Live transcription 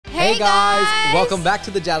Hey guys, welcome back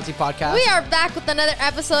to the JathalTEA podcast. We are back with another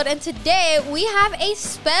episode, and today we have a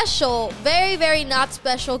special, very, very not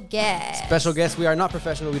special guest. Special guest. We are not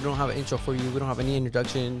professional. We don't have an intro for you. We don't have any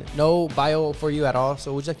introduction. No bio for you at all.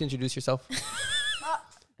 So would you like to introduce yourself?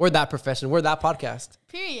 We're that professional. We're that podcast.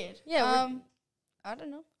 Period. Yeah. I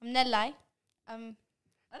don't know. I'm Nely.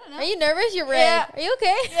 I don't know. Are you nervous? You're red. Yeah. Are you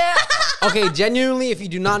okay? Yeah. Okay, genuinely, if you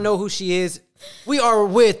do not know who she is, we are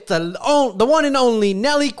with the one and only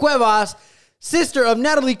Nely Cuevas, sister of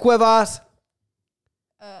Nathalycuevas.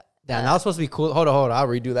 Damn, that was supposed to be cool. Hold on. I'll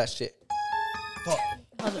redo that shit.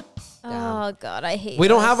 Oh God, I hate. We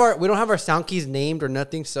don't have our sound keys named or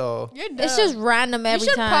nothing, so You're dumb. It's just random every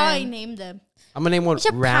You should time. probably name them. I'm gonna name one You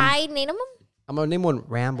should probably name them. I'm gonna name one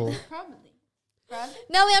Ramble. Probably.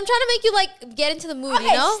 Nelly, I'm trying to make you like get into the mood. Okay,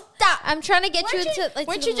 you know? stop. I'm trying to get you Weren't into like.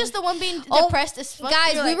 Weren't to you the just mood. the one being Oh, depressed as fuck?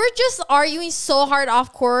 Guys, You're we like, were just arguing so hard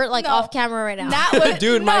off court, like No. off camera right now. Nat was,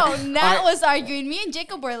 Dude, Nat was arguing. Me and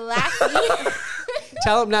Jacob were laughing.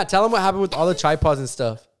 Tell him what happened with all the tripods and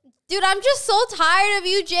stuff. Dude, I'm just so tired of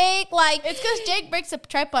you, Jake. Like, It's because Jake breaks a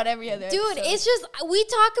tripod every other dude, episode. it's just we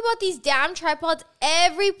talk about these damn tripods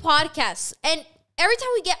every podcast, and every time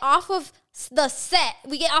we get off of the set,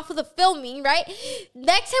 we get off of the filming, right?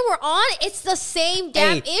 Next time we're on, it's the same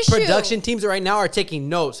damn issue. Production teams right now are taking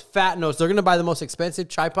notes, fat notes. They're gonna buy the most expensive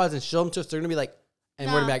tripods and show them to us. They're gonna be like,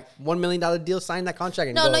 and we're gonna be like, $1 million deal, sign that contract.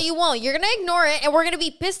 And No, you won't. You're gonna ignore it, and we're gonna be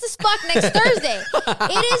pissed as fuck next Thursday.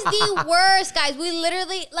 It is the worst, guys. We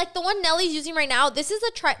literally, like the one Nelly's using right now. This is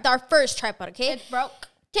our first tripod. Okay, It broke.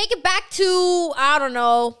 take it back to I don't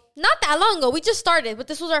know, not that long ago. We just started, but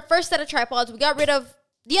this was our first set of tripods. We got rid of.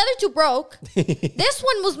 The other two broke. This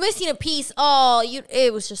one was missing a piece. Oh,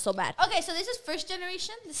 it was just so bad. Okay, so this is first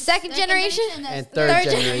generation. This is Second generation? that's And third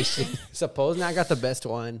generation. Supposedly I got the best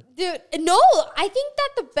one. Dude, no, I think that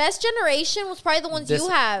the best generation was probably the ones you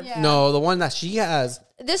have. Yeah. No, the one that she has.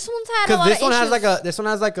 This one's had a Because lot this of one issues. this one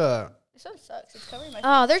has like a. This one sucks. It's covering my.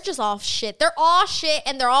 Oh, they're just all shit. They're all shit,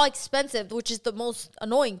 and they're all expensive, which is the most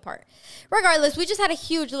annoying part. Regardless, we just had a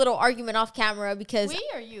huge little argument off camera because... We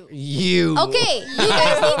or you? You. Okay, you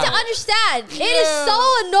guys need to understand. It is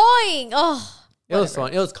so annoying. Oh, It was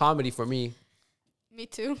fun. It was comedy for me. Me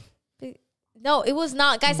too. no, it was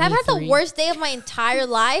not. Guys, Me I've had three. the worst day of my entire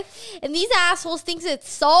life, and these assholes thinks it's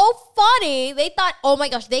so funny. They thought, oh my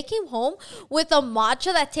gosh, they came home with a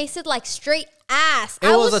matcha that tasted like straight ass. It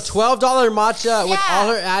was a $12 matcha with all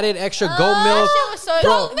her added extra goat milk. That shit was so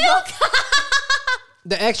Bro. milk.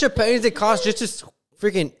 The extra pennies it cost just to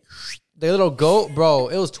freaking the little goat, bro.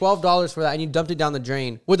 It was $12 for that, and you dumped it down the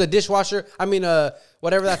drain with a dishwasher. I mean,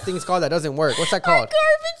 whatever that thing's called that doesn't work. What's that called?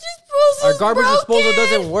 Our Our garbage disposal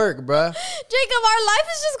doesn't work, bruh. Jacob, our life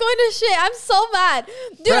is just going to shit. I'm so mad.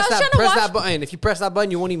 Dude, I was trying to press watch. that button. If you press that button,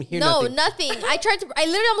 you won't even hear No, nothing. nothing. I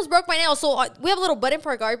literally almost broke my nail. So we have a little button for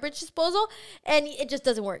our garbage disposal, and it just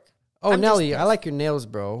doesn't work. Oh, I'm Nelly, just I like your nails,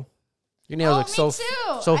 bro. Your nails look so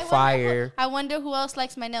I wonder fire. I wonder who else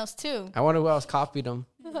likes my nails too. I wonder who else copied them.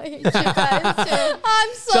 I hate you guys too. I'm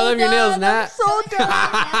so Show them your nails, done. Nat. I'm so done.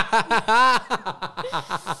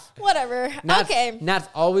 Whatever. Okay. Nat's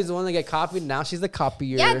always the one that get copied. Now she's the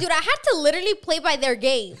copier. Yeah, dude, I had to literally play by their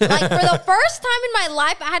game. Like, for the first time in my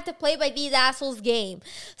life, I had to play by these assholes' game.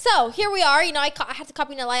 So, here we are. You know, I had to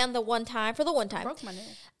copy Nelly on the one time. Broke my nail.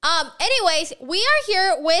 Anyways, we are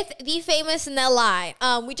here with the famous Nelly.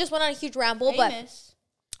 We just went on a huge ramble, Famous.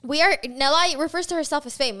 but Nelly refers to herself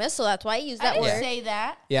as famous, so that's why I use I that didn't word. say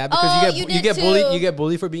that. Yeah, Oh, because you you get did bullied. too. You get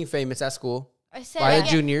bullied for being famous at school. I said By I the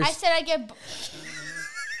get, juniors. I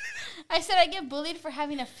said I get bullied for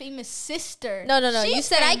having a famous sister. No. She's You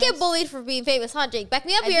said I get famous. bullied for being famous, huh, Jake? Back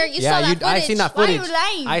me up I here. did. You saw that footage. I seen that Why are footage. you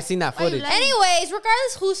lying? I seen that Why are you footage. lying? Anyways,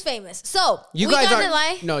 regardless who's famous. So, You we guys got are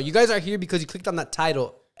Nelly. no. You guys are here because you clicked on that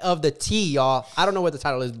title of the T, y'all. I don't know what the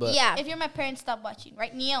title is, but Yeah. If you're my parents, stop watching.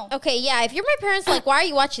 Right, Neil? Okay, yeah. If you're my parents, like, why are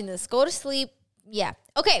you watching this? Go to sleep. Yeah.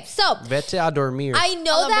 Okay, so Vete a dormir. I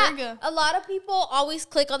know A la that verga. a lot of people always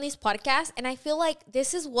click on these podcasts, and I feel like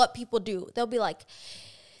this is what people do. They'll be like,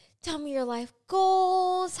 tell me your life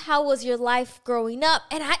goals. How was your life growing up?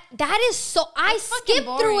 And that is so, I fucking skip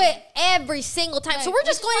through boring. it every single time. Like, so we're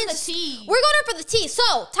just we going just into want the tea. We're going in for the tea. So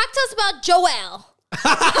talk to us about Joelle.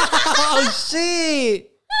 Oh shit!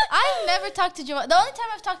 I've never talked to Joe. The only time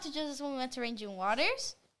I've talked to Joe is when we went to Ranging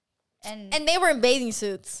Waters. And And they were in bathing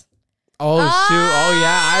suits. Oh shoot! Oh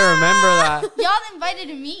yeah, I remember that. y'all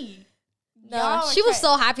invited me. No, Y'all she were was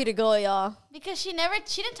so happy to go, y'all. Because she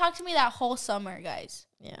didn't talk to me that whole summer, guys.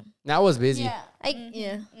 Yeah. I was busy. Yeah.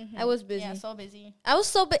 I was busy. Yeah, so busy. I was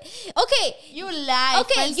so busy. Okay. You lie.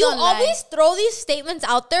 Okay, Friends you don't always lie. throw these statements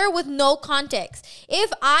out there with no context.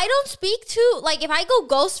 If I don't speak to, like, if I go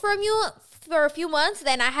ghost from you for a few months,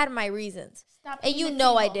 then I had my reasons. Stop And hitting you the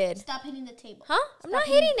know I table. did. Stop hitting the table. Huh? I'm not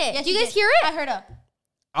hitting it. Yes, Do you guys did. hear it? I heard her.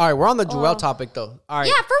 All right, we're on the Joelle topic though. All right.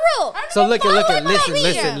 Yeah, for real. So look Follow at my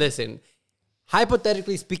leader. listen.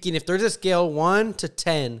 Hypothetically speaking, if there's a scale 1 to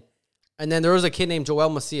 10, and then there was a kid named Joel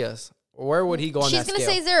Macias, where would he go on She's that gonna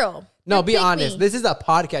scale? say 0. No, Or be pick honest. me. This is a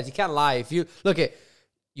podcast. You can't lie. If you look at,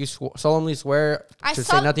 you solemnly swear to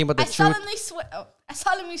say nothing but the truth. I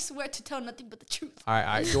solemnly swear to tell nothing but the truth. All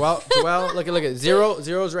right. Joel, look at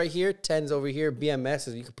 0's right here, 10's over here. BMS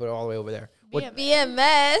is you can put it all the way over there. What,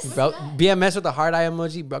 BMS. BMS with the heart eye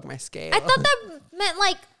emoji broke my scale. I thought that meant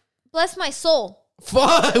like bless my soul.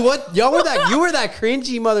 Fuck, what? Y'all were that? You were that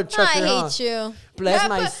cringy mother trucker, I hate you. Bless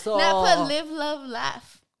my soul. Not put live, love,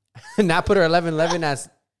 laugh. Not put her 11 as.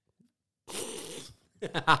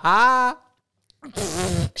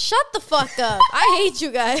 Shut the fuck up. I hate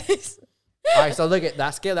you guys. All right, so look at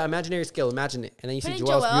that scale, that imaginary scale. Imagine it, and then you see Putting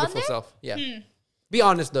Joel's Joelle on beautiful there? self. Yeah. Be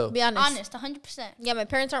honest though. Be honest. Honest, 100%. Yeah, my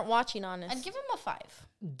parents aren't watching honest. I'd give him a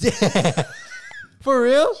 5. For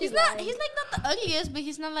real? He's like not the ugliest, but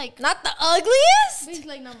he's not like. Not the ugliest? But he's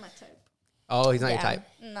like not my type. Oh, he's not your Yeah. type.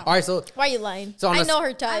 No. All right, so Why are you lying? So on I a- know her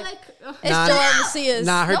I type. like. It's Nah, Joelle Macias.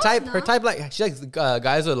 nah, her No, type, it's her not. type, like she likes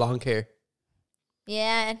guys with long hair.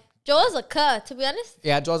 Yeah. Joel's a cuh, to be honest.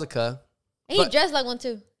 Yeah, Joel's a cuh. And he But- dressed like one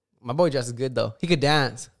too. My boy dresses good though. He could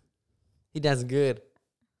dance. He dances good.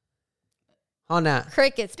 On that.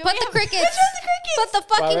 Crickets. Do Put we the have- crickets. Which one's the crickets? Put the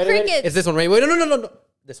fucking Ready? crickets. It's this one, right? Wait, no.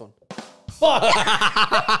 This one. All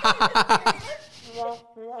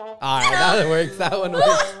right, that works. That one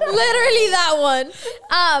works. Literally that one.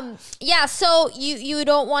 Yeah, so you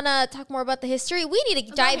don't want to talk more about the history? We need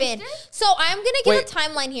to dive in. history? So I'm going to give Wait. a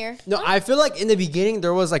timeline here. No, I feel like in the beginning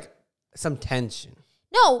there was like some tension.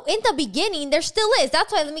 No, in the beginning, there still is.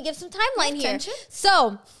 That's why let me give some timeline here. Tension?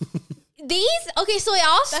 So okay, so it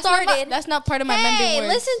all started. That's not part of my Hey, memory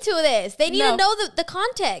words. listen to this. They need No. to know the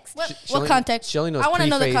context. What, She what only- context? she only knows I want to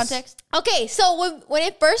know the preface. context. Okay, so when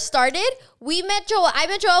it first started, we met Joel. I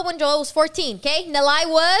met Joel when Joel was 14, okay? Nely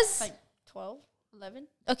was... Like 12, 11.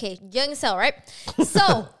 Okay, young as hell, right?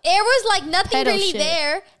 So, it was like nothing Pedo really shit.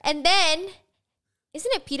 there. And then...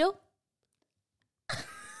 Isn't it pedo?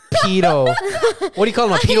 Pedo. What do you call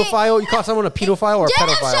him? A pedophile? You call someone a pedophile or a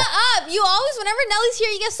Jenna, pedophile? shut up! You always, whenever Nelly's here,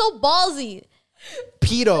 you get so ballsy.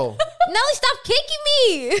 Pedo. Nelly, stop kicking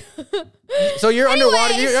me! So you're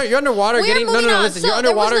underwater. Anyways, You're underwater we're getting moving on. Listen, So you're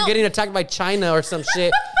there was underwater no- getting attacked by China or some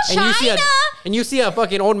shit. China? And you see a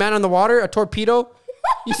fucking old man on the water, a torpedo.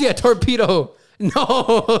 You see a torpedo.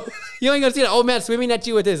 No, you ain't gonna see an old man swimming at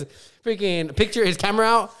you with his freaking picture, his camera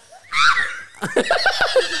out.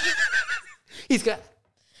 He's got.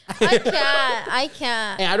 I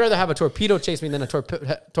can't. Hey, I'd rather have a torpedo chase me than a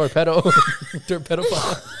torpedo. Torpedo.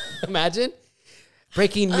 Imagine.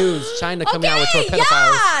 Breaking news: China coming out with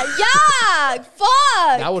torpedophiles. Yeah,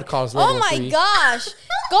 fuck. That would cause World Oh War my III. gosh.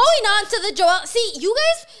 Going on to the Joel. See, you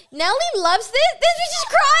guys, Nelly loves this. This bitch is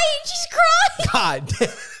crying. She's crying. God.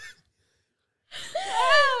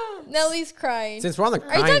 Nelly's crying. Since we're on the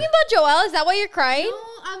Are you talking about Joel? Is that why you're crying? No,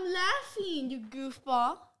 I'm laughing, you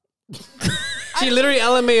goofball. she literally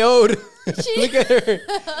LMAO'd. Look at her.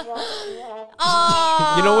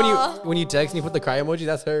 You know when you text and you put the cry emoji,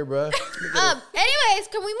 that's her, bro. Anyways,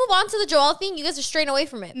 can we move on to the Joel thing? You guys are straying away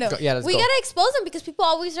from it. No. Yeah, let's We go. gotta expose them because people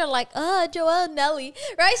always are like, Joel and Nelly,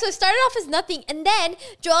 right? So it started off as nothing, and then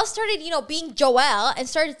Joel started, being Joel and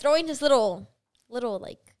started throwing his little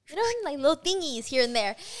like, like little thingies here and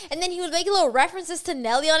there, and then he would make little references to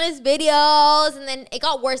Nelly on his videos, and then it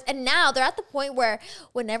got worse. And now they're at the point where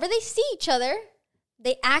whenever they see each other,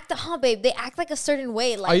 they act, they act like a certain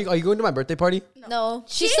way. Like, Are you going to my birthday party? no,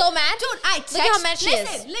 she's so mad, Dude, I text, look at how mad she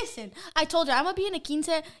is. Listen, I told her I'm gonna be in a quince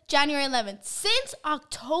January 11th since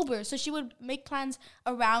October, so she would make plans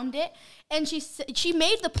around it, and she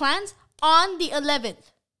made the plans on the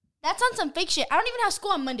 11th. That's on some fake shit. I don't even have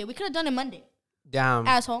school on Monday. We could have done it Monday. Damn.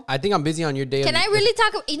 Asshole. I think I'm busy on your day. Can I really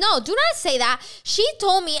talk? No, do not say that. She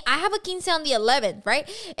told me I have a quince on the 11th, right?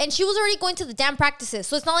 And she was already going to the damn practices.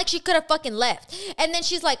 So it's not like she could have fucking left. And then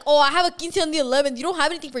she's like, oh, I have a quince on the 11th. You don't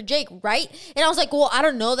have anything for Jake, right? And I was like, well, I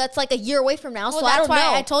don't know. That's like a year away from now. Well, so I that's don't know.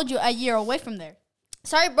 why I told you a year away from there.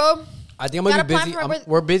 Sorry, bro. I think I'm going to Got be a plan busy. for my birth-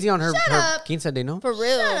 We're busy on her up. quince day, no? For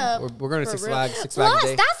real. Shut up. We're going to For Six real. Flags Plus,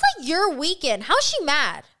 Day. that's like your weekend. How's she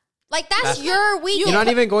mad? Like, that's your weekend. You're not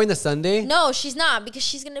even going this Sunday? No, she's not, because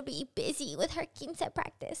she's going to be busy with her quince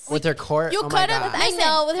practice. With her court? You could have. I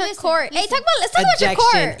know, with her court. Hey, let's talk about your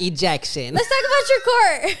court. Ejection. Let's talk about your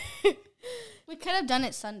court. We could have done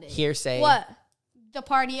it Sunday. Hearsay. What? The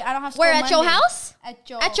party. I don't have to Where, go at your Monday. house? At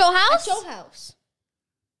your house? At your house.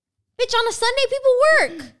 Bitch, on a Sunday, people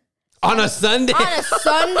work. On a Sunday? On a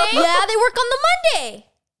Sunday? Yeah, they work on the Monday.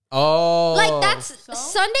 Oh. Like, that's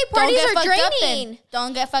Sunday parties are draining.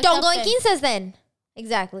 Don't get fucked up. Don't go in quinces then.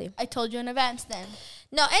 Exactly. I told you in advance then.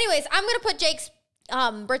 No, anyways, I'm going to put Jake's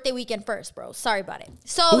birthday weekend first, bro. Sorry about it.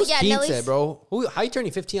 So, Who's yeah, pizza, Nelly's bro? How you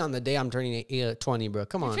turning 15 on the day I'm turning 20, bro?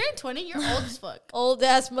 Come on. If you're 20, you're old as fuck. old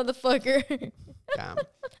ass motherfucker. Damn.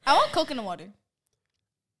 I want coconut water.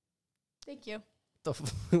 Thank you.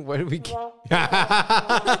 Where did we go? What's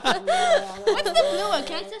the blue one?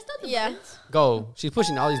 Can I test out the buttons? Go. She's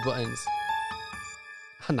pushing all these buttons.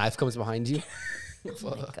 A knife comes behind you.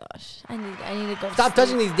 Oh my gosh. I need to go. Stop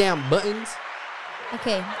touching these damn buttons.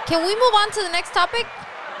 Okay. Can we move on to the next topic?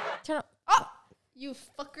 Turn up. Oh, you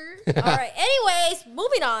fucker. All right. Anyways,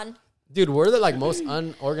 moving on. Dude, we're the most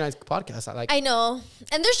unorganized podcast. I know.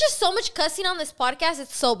 And there's just so much cussing on this podcast.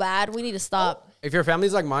 It's so bad. We need to stop. If your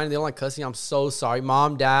family's like mine and they don't like cussing, I'm so sorry.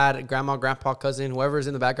 Mom, dad, grandma, grandpa, cousin, whoever's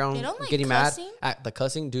in the background They don't like getting cussing? mad at the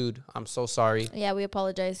cussing, dude, I'm so sorry. Yeah, we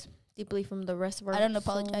apologize deeply from the rest of our I don't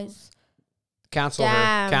apologize. Cancel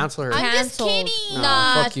her. Cancel her. I'm just kidding. No,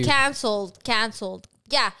 Nah, fuck you. canceled.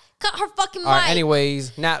 Yeah, cut her fucking mic. All right,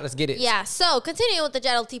 anyways, Nat, let's get it. Yeah, so continuing with the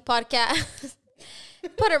JathalTEA podcast.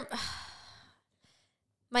 Put her...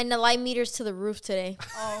 My Nely meter's to the roof today.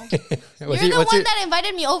 Oh. What's You're your- the one that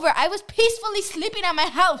invited me over. I was peacefully sleeping at my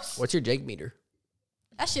house. What's your Jake meter?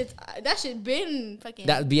 That shit been fucking...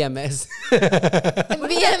 That BMS. What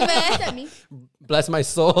does that mean? Bless my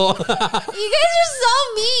soul. You guys are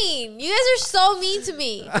so mean. You guys are so mean to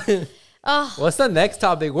me. Oh, What's the next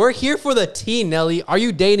topic? We're here for the tea, Nelly. Are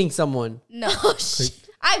you dating someone? No. shit.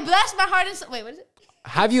 I blessed my heart and soul. Wait, what is it?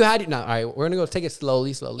 Have you had it? No, all right, we're going to go take it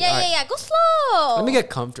slowly. All right. Yeah. Go slow. Let me get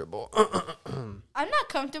comfortable. I'm not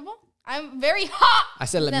comfortable. I'm very hot. I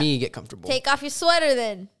said let me get comfortable. Take off your sweater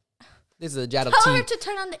then. This is the JathalTEA. Tell her to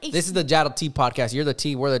turn on the AC. This is the JathalTEA podcast. You're the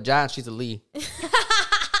T. We're the Jat. She's the Lee.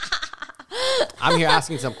 I'm here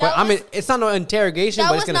asking some questions. I mean, it's not no interrogation, that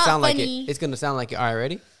but it's was gonna not sound like funny. it. It's gonna sound like it. All right,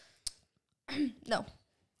 ready? No.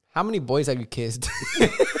 How many boys have you kissed?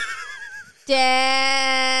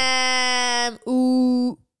 Damn.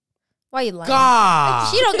 Ooh. Why you lying?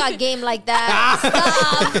 God. She don't got game like that.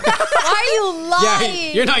 Stop. Why are you lying?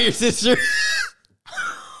 Yeah, you're not your sister.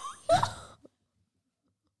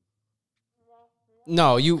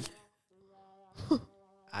 No, you.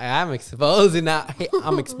 I am exposing that.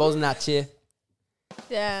 I'm exposing that shit.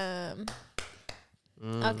 Damn.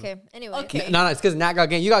 Okay. Anyway. Okay. No, it's because Nat got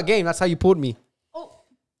game. You got game. That's how you pulled me. Oh,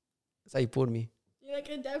 That's how you pulled me. you're like,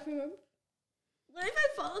 I die from him. What if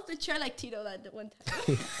I fall off the chair like Tito that one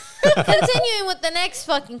time? Continuing with the next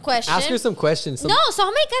fucking question. Ask her some questions. No, so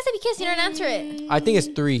how many guys have you kissed? You didn't answer it. I think it's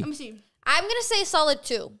 3. Let me see. I'm gonna say solid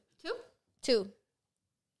 2. 2? 2.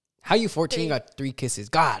 How you 14 got 3 kisses?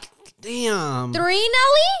 God damn. 3,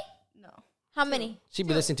 Nelly? No. How many? She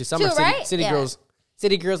be listening to Summer 2, City, right? City Yeah. Girls.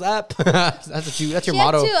 City Girls up. That's what you. That's your She had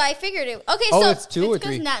motto. 2. I figured it. Okay, Oh, so it's 2 or It's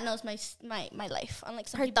because 3. Nat knows my life. Unlike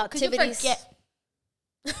some Her people. 'Cause you activities. forget.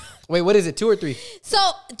 Wait, what is it? 2 or 3? So,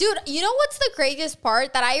 dude, you know what's the craziest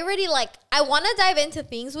part that I already like? I want to dive into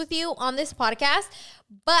things with you on this podcast,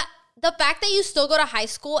 but the fact that you still go to high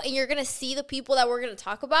school and you're gonna see the people that we're gonna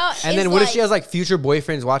talk about, And is then what like, if she has like future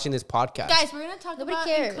boyfriends watching this podcast? Guys, we're going to talk Nobody about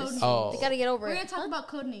cares. code names. Oh. They gotta get over We're it. going to talk about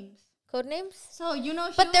code names. Code names, So, you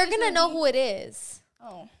know. but they're gonna know who it is.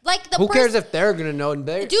 Oh. Like the Who cares person- if they're gonna know? Dude,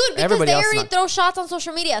 because everybody they else is already not. throw shots on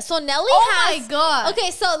social media. So Nelly Oh has. my God.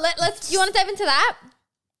 Okay, so let's. You want to dive into that?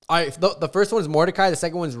 All right, the first one's Mordecai. The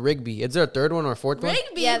second one's Rigby. Is there a third one or a fourth one?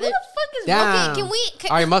 Rigby? Yeah, Who the they're- fuck is Damn. Okay, can we?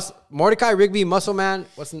 All right, Mordecai, Rigby, Muscle Man.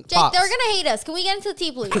 What's Jake, Pops? they're gonna hate us. Can we get into the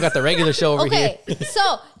tea, please? We got the regular show over Okay, here.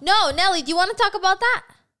 so no, Nelly, do you want to talk about that,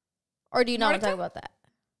 or do you not want to Mordecai? talk about that?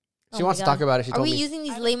 She Oh wants my to talk God. about it. She Are told we me. using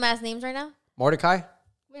these lame ass names right now? Mordecai.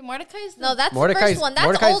 Wait, Mordecai's the... No, that's the Mordecai's first one.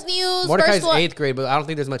 That's old news. Mordecai's first one. 8th grade, but I don't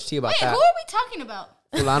think there's much tea about Wait, that. who are we talking about?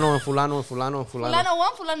 Fulano and Fulano and Fulano and Fulano. Fulano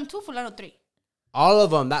 1, Fulano 2, Fulano 3. All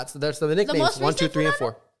of them. That's the nicknames. most 1, 2, recent 3, and Fulano?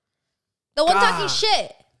 4. The one God. talking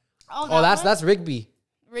shit. Oh, that's Rigby.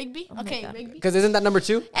 Rigby? Okay, God. Rigby. Because isn't that number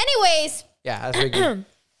 2? Anyways, Yeah, that's Rigby.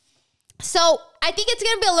 so I think it's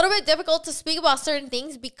gonna be a little bit difficult to speak about certain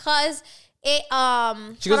things because it She how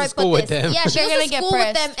goes do to I school put with this? them. Yeah, she They're goes gonna to get school with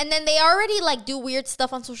pressed. them, and then they already like do weird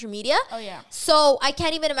stuff on social media. Oh, yeah. So I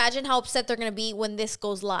can't even imagine how upset they're gonna be when this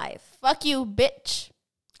goes live. Fuck you, bitch.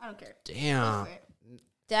 I don't care. Damn.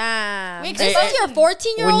 Damn. Wait, This hey, is your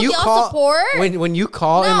 14-year-old y'all support? When you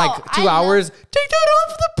call in like 2 hours, take that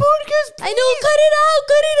off the podcast, please. I know, cut it out,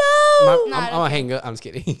 cut it out. Nah, I'm gonna hang up. I'm just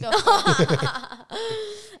kidding.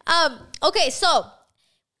 Okay, so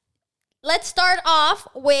let's start off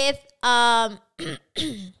with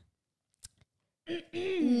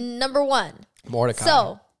number 1. Mordecai.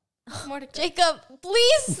 So, Mordecai. Jacob,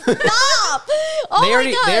 please stop. Oh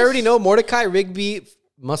my gosh. They already know Mordecai, Rigby,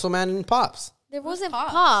 Muscle Man, and Pops. There wasn't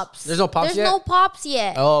Pops? Pops. There's no Pops There's yet? no Pops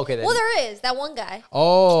yet. Oh, okay. Then. Well, there is. That one guy.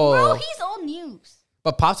 Oh. Bro, he's old news.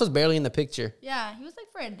 But Pops was barely in the picture. Yeah, he was like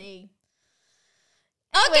for a day.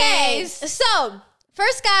 Okay. Anyways. So,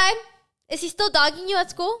 first guy, is he still dogging you at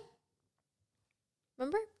school?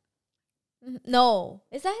 Remember? No.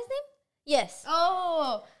 Is that his name? Yes.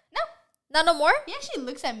 Oh, no. Not no more? He actually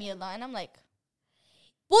looks at me a lot, and I'm like,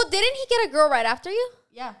 Well, didn't he get a girl right after you?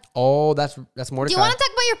 yeah. Oh, that's Mordecai. Do you want to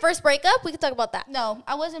talk about your first breakup? We can talk about that. No,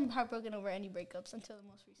 I wasn't heartbroken over any breakups until the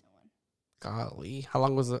most recent one. Golly, how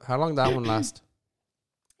long did that one last?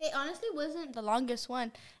 It honestly wasn't the longest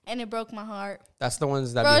one, and it broke my heart. That's the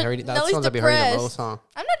ones that Bro, be hurting. That's Nelly's the ones that be hurting the depressed. most, huh?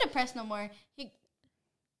 I'm not depressed no more.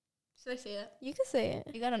 Should I say it? You can say it.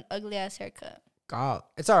 You got an ugly ass haircut, God,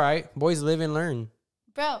 it's all right. Boys live and learn.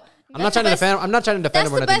 bro. I'm not trying to defend. I'm not trying to defend That's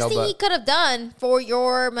him or the nothing, best though. thing he But could have done for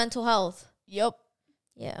your mental health. Yup.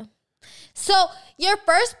 Yeah. So your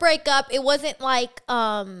first breakup, it wasn't like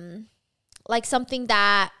something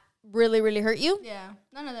that really, really hurt you. Yeah,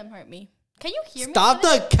 none of them hurt me. Can you hear me? stop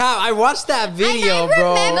the cap. I watched that video, bro.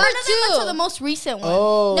 remember- None of them too. until the most recent one.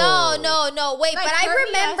 Oh No. Wait, Like, but I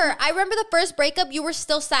hurt me as remember. I remember the first breakup. You were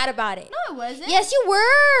still sad about it. No, it wasn't. Yes, you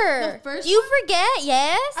were. The first you one? forget?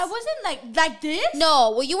 Yes. I wasn't like this. No,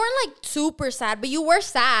 well, you weren't like super sad, but you were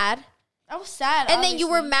sad, I was sad. and then you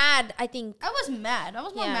were obviously. mad. I think I was mad. I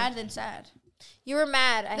was more Yeah. mad than sad. you were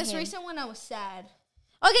mad at This him. recent one, I was sad.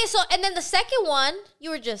 Okay, so and then the second one, you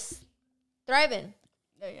were just thriving.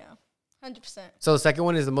 Oh yeah, 100%. So the second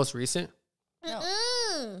one is the most recent. No.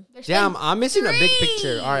 There's Damn, been I'm missing a big 3.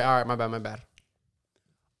 picture. All right, my bad.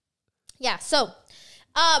 Yeah. So,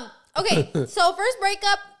 okay. So first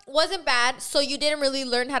breakup wasn't bad. So you didn't really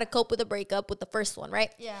learn how to cope with a breakup with the first one,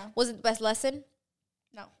 right? Yeah. Was it the best lesson?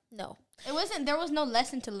 No, No. it wasn't. There was no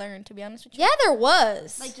lesson to learn. To be honest with you. Yeah, there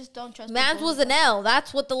was. Like just don't trust. Man's people. was an L.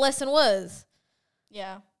 That's what the lesson was.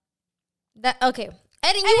 Yeah. That okay.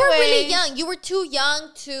 And you were really Anyways. young. You were too young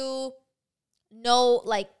to know,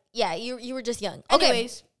 like, yeah, you were just young. Okay.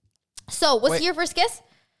 Anyways. So, was Wait. he your first kiss?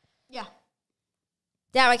 Yeah.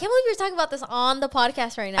 Damn, I can't believe you're talking about this on the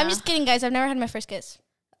podcast right now. I'm just kidding, guys. I've never had my first kiss.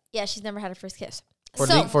 Yeah, she's never had a first kiss. For,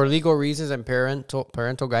 So, for legal reasons and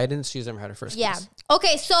parental guidance, she's never had her first yeah. kiss.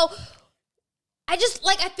 Okay, so I feel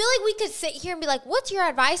like we could sit here and be like, "What's your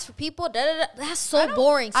advice for people?" Da, da, da. That's so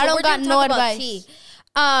boring. So I don't we're got gonna no talk about advice.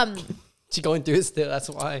 tea. She's going through it still. That's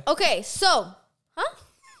why. Okay, so,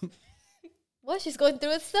 huh? What? She's going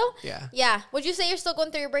through it still? Yeah. Yeah. Would you say you're still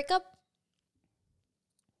going through your breakup?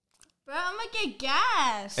 Bro, I'm gonna get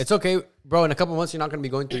gas. It's okay, bro. In a couple months, you're not gonna be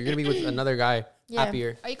going through. You're gonna be with another guy, Yeah.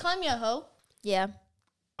 happier. Are you calling me a hoe? Yeah.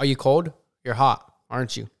 Are you cold? You're hot,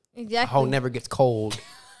 aren't you? A Exactly. hoe never gets cold.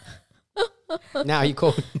 Now you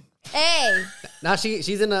cold. Hey, Now she's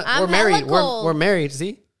in a. I'm we're married. hella cold. We're married.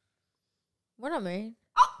 See. we're not married.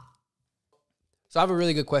 So I have a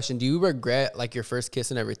really good question. Do you regret like your first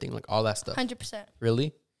kiss and everything, like all that stuff? 100%.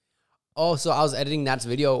 Really? Oh, so I was editing Nat's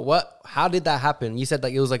video. How did that happen? You said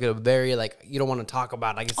like it was like a very like you don't want to talk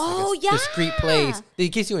about. Like it's Oh, like a discreet yeah. place. Did he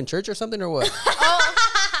kiss you in church or something or what?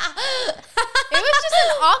 It was just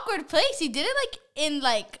an awkward place. He did it like in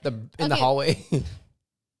like In the Okay. hallway.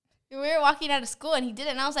 we were walking out of school and he did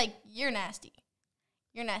it and I was like, "You're nasty.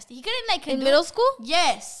 You're nasty." He couldn't like In do middle it. school?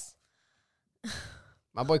 Yes.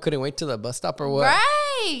 My boy couldn't wait to the bus stop or what?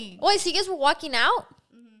 Right. Wait, so you guys were walking out?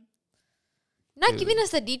 You're not giving us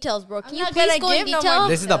the details, bro. Can I'm you not please gonna go in give no detail? more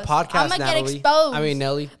This is the details. podcast, I'ma get Natalie. exposed. I mean,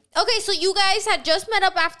 Nelly. Okay, so you guys had just met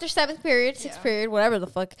up after 7th period, 6th period, whatever the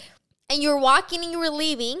fuck. And you were walking and you were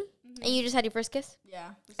leaving. And you just had your first kiss? Yeah.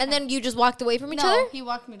 And then you just walked away from each no, other? he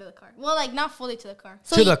walked me to the car. Well, like not fully to the car.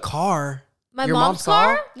 So To you- the car. my Your mom's mom saw?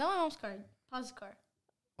 car? No, my mom's car. Pa's car.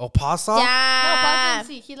 Oh, pasta? No, Yeah. Pa's didn't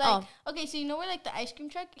see. He like Oh. okay, so you know where like the ice cream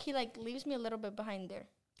truck? He like leaves me a little bit behind there.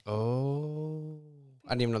 Oh.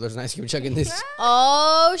 I didn't even know there's an ice cream truck in this.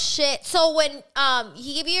 Oh shit! So when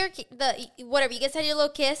he gave you whatever, you guys had your little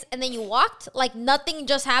kiss, and then you walked like nothing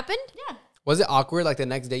just happened. Yeah. Was it awkward like the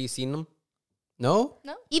next day you seen them? No?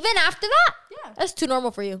 No? Even after that, Yeah. that's too normal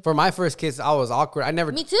for you. For my first kiss, I was awkward. I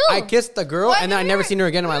never. Me too. I kissed the girl Well, and then I never seen her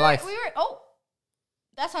again in my life. We were oh,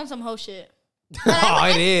 that sounds some hoe shit. Oh,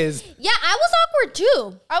 it is. Yeah, I was awkward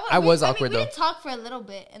too. I was awkward, We though. did talk for a little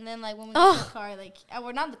bit, and then like when we got in the car, like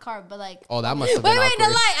we're not in the car, but like Oh, that must have been Wait, awkward. no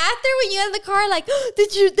lie. After when you got in the car, like,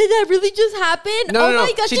 did that really just happen? No,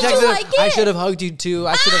 My God, She did texted you him, like it? I should have hugged you too.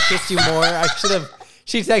 I should have kissed you more.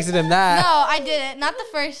 She texted him that. no, I didn't. Not the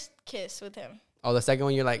first kiss with him. Oh, the second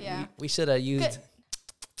one, you're like, Yeah. we should have used.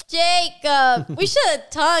 Jacob, we should have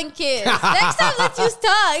tongue kissed. Next time, let's use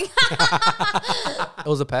tongue. It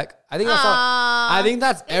was a peck. I think that's all. I think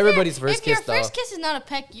that's everybody's first kiss, If though. your first kiss is not a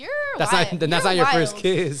peck, you're That's wild. not. Then that's not your first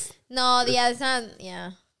kiss. No, yeah, it's not.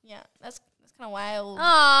 Yeah. Yeah, that's kind of wild.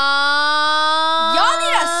 Aww. Y'all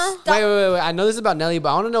need to stop. Wait. I know this is about Nelly, but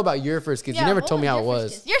I want to know about your first kiss. Yeah, You never what told me how it your first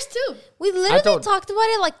was. kiss? Yours too. We literally told- talked about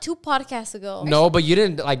it like 2 podcasts ago. No, but you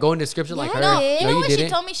didn't like go in description like Yeah, her. I did. You know you what didn't.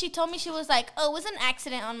 she told me? She told me she was like, "Oh, it was an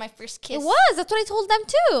accident on my first kiss." It was. That's what I told them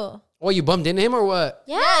too. Well, you bumped into him or what?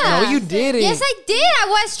 Yeah. No, you didn't. Yes, I did. I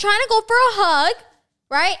was trying to go for a hug,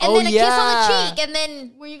 right? And Oh, then a kiss on yeah. the cheek, and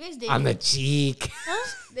then Were you guys dating? On the cheek.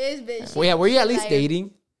 This bitch. Well, yeah, were you at least Liar.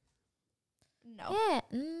 dating? No. yeah.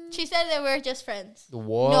 She said that we were just friends.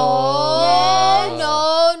 Whoa. No.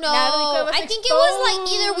 Nathalycuevas I think it was like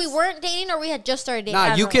either we weren't dating or we had just started dating. I Nah,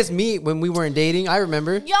 don't you know. kissed me when we weren't dating. I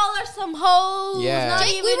remember. Y'all are some hoes. Yeah. Not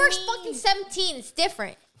Jake, we even were me. fucking 17. It's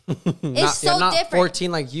different. Not, so not different.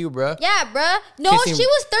 14 like you, bruh. Yeah, bruh. No, Kissing- she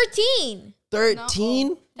was 13.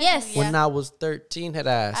 13? Yes. When I was 13, head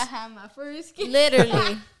ass. I had my first kiss.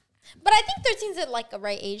 Literally. But I think 13 is like a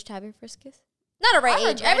right age to have your first kiss. Not a right I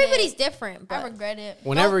age. regret Everybody's it. different. I But regret it.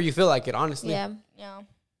 Whenever you feel like it, honestly. yeah. Yeah.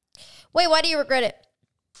 Wait, why do you regret it?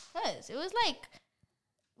 Because it was like,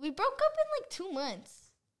 we broke up in like 2 months.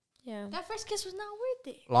 Yeah. That first kiss was not worth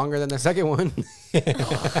it. Longer than the second one.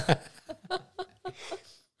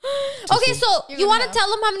 Okay, so You're you want gonna to tell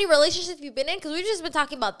them how many relationships you've been in? Because we've just been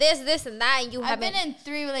talking about this, and that, and you I've haven't been in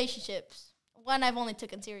 3 relationships. One I've only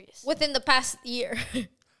taken serious. within the past year. 2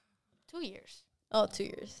 years. Oh, 2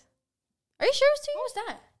 years. Are you sure it was 2 What years? was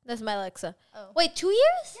that? That's my Alexa. Oh. Wait, 2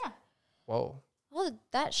 years? Yeah. Whoa. Oh,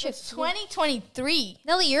 that shit. It's 2023.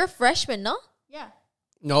 Nelly, you're a freshman, no? Yeah.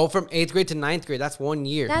 No, from 8th grade to 9th grade. That's 1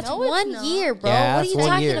 year. That's No, it's 1 not. year, bro. Yeah, what are that's you 1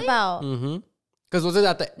 talking year. about? Mm-hmm. Because was it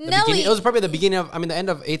at the Nelly. beginning? It was probably the beginning of, the end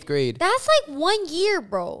of 8th grade. That's like 1 year,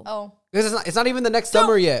 bro. Oh. Because it's not even the next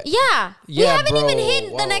summer yet. Yeah. We Yeah, haven't even bro. hit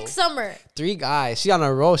the Whoa. next summer. 3 guys. She on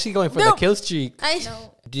a roll. She going for the No. kill streak. I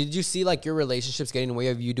No. Did you see like your relationships getting in the way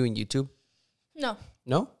of you doing YouTube? No.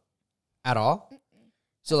 No? At all?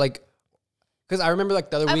 So like, because I remember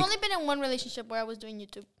like the other I've week. only been in 1 relationship where I was doing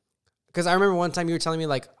YouTube. Because I remember one time you were telling me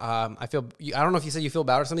like, I don't know if you said you feel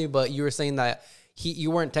bad or something, but you were saying that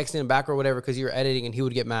you weren't texting him back or whatever because you were editing and he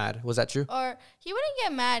would get mad. Was that true? Or he wouldn't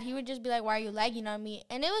get mad. He would just be like, "Why are you lagging on me?"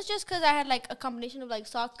 And it was just because I had like a combination of like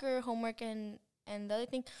soccer, homework, and the other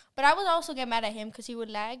thing. But I would also get mad at him because he would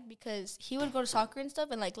lag because he would go to soccer and stuff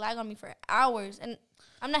and like lag on me for hours. And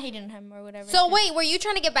I'm not hating him or whatever. So wait, were you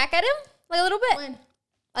trying to get back at him? Like a little bit? When?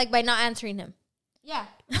 Like by not answering him? Yeah.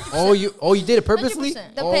 Oh, you did it purposely?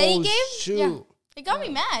 100%. The petty game? Shoot. Yeah. It got me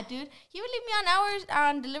mad, dude. He would leave me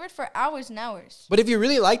on delivered for hours and hours. But if you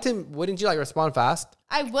really liked him, wouldn't you like respond fast?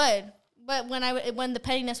 I would, but when the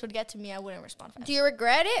pettiness would get to me, I wouldn't respond fast. Do you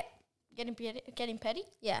regret it? Getting petty?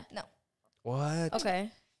 Yeah. No. What?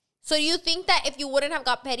 Okay. So you think that if you wouldn't have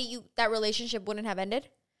got petty, that relationship wouldn't have ended?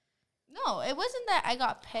 No, it wasn't that I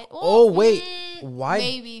got petty. Oh, wait. Why?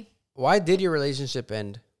 Maybe. Why did your relationship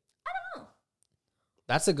end? I don't know.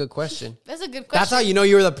 That's a good question. That's a good question. That's how you know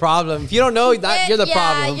you're the problem. If you don't know that, you're the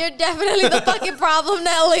problem. Yeah, you're definitely the fucking problem,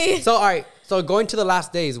 Nelly. So, all right. So, going to the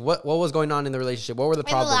last days, what was going on in the relationship? What were the In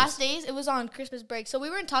problems? the last days, it was on Christmas break, so we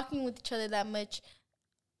weren't talking with each other that much.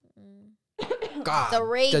 God, The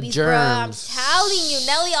rabies, the bro. I'm germs. telling you,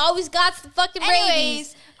 Nelly always got the fucking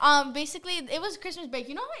rabies. Anyways, basically, it was Christmas break.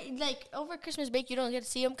 You know how, like, over Christmas break, you don't get to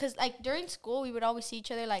see him? Because, like, during school, we would always see each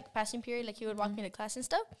other, like, passing period. Like, he would walk me to class and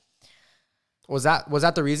stuff. Was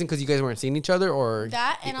that the reason? Because you guys weren't seeing each other, or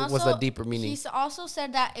That, and also, was the deeper meaning? he also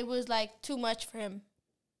said that it was, like, too much for him.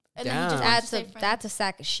 And then he Damn. just wanted to stay friends. That's a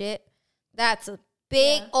sack of shit. That's a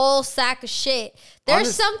big Yeah. old sack of shit. There's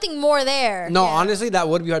Honest- something more there. No, Yeah. honestly, that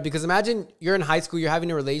would be hard because imagine you're in high school, you're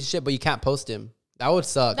having a relationship, but you can't post him. That would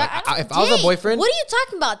suck. That- Like, if I was a Jake, boyfriend, what are you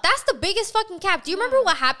talking about? That's the biggest fucking cap. Do you remember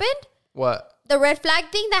what happened? what? The red flag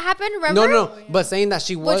thing that happened. Remember? No. But saying that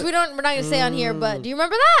she was, Which we're not gonna say on here. But do you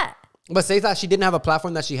remember that? but say that she didn't have a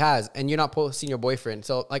platform that she has, and you're not posting your boyfriend.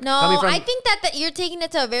 So like, No, coming from, I think that you're taking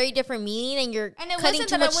it to a very different meaning, and you're And it cutting wasn't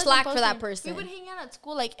too that I much wasn't slack for that posting. person. We would hang out at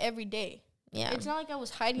school, like, every day. Yeah. It's not like I was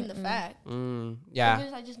hiding the fact. yeah,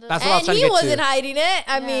 I just that's what I was And trying he to get wasn't to. hiding it.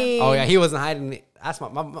 I mean, Oh yeah, he wasn't hiding it. That's my.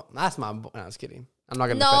 No, I was kidding. I'm not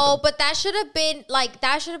gonna. No, but that should have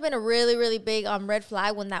been a really, really big red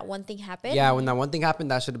flag when that one thing happened. Yeah, when that one thing happened,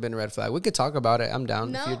 that should have been a red flag. We could talk about it. I'm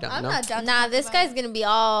down. No, if you're down. I'm No? not down. Nah, this guy's gonna be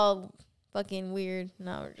all fucking weird.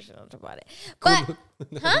 No, we're just gonna talk about it. But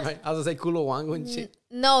Huh? I was gonna say Kulo Wango and shit.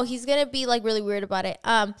 no, he's gonna be like really weird about it.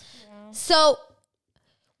 So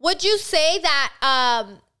would you say that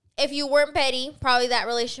if you weren't petty, probably that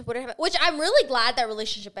relationship would have? Which I'm really glad that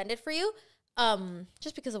relationship ended for you.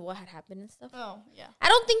 Just because of what had happened and stuff. Oh, yeah. I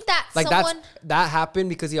don't think that Like someone... that happened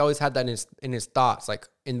because he always had that in his thoughts, like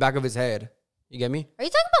in the back of his head. You get me? Are you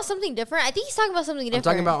talking about something different? I think he's talking about something different.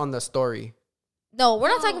 I'm talking about on the story. No, we're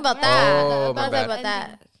not talking about that. Oh, We're my not bad. talking about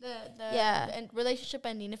that. The relationship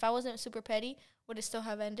ending. If I wasn't super petty, would it still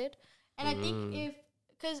have ended? And I think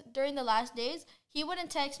because during the last days, he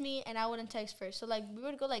wouldn't text me and I wouldn't text first. So like we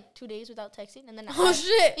would go like 2 days without texting, and then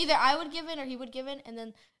shit. either I would give in or he would give in, and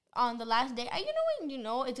then on the last day, when you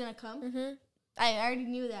know it's gonna come. Mm-hmm. I already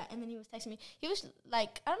knew that, and then he was texting me. He was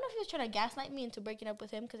like, I don't know if he was trying to gaslight me into breaking up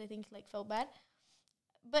with him because I think he like felt bad,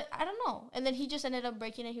 but I don't know. And then he just ended up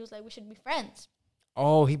breaking it. He was like, we should be friends.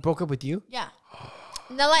 Oh, he broke up with you? Yeah.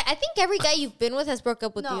 No, like I think every guy you've been with has broke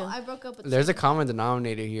up with you. No, I broke up with. There's a common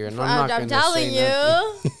denominator here, and I'm telling you.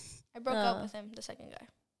 I broke up with him, the second guy.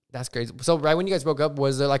 That's crazy. So right when you guys broke up,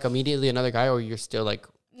 was there like immediately another guy, or you're still like?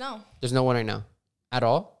 No. There's no one right now, at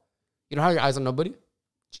all. You don't have your eyes on nobody?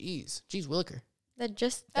 Jeez, Williker. That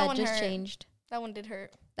just hurt. changed. That one did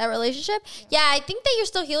hurt. That relationship? Yeah, I think that you're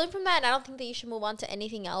still healing from that, and I don't think that you should move on to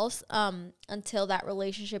anything else until that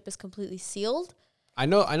relationship is completely sealed. I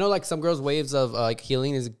know like some girls' waves of like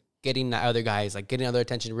healing is getting the other guys, like getting other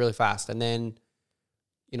attention really fast, and then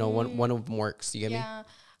one of them works. You get me? Yeah.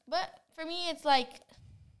 But for me it's like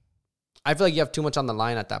I feel like you have too much on the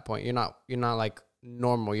line at that point. You're not like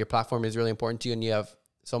normal. Your platform is really important to you, and you have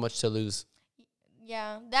so much to lose.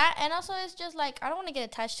 Yeah, that, and also it's just like I don't want to get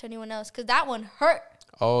attached to anyone else because that one hurt.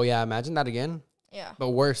 Oh yeah, imagine that again. Yeah, but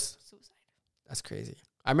worse. Suicide. That's crazy.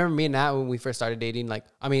 I remember me and Nat when we first started dating.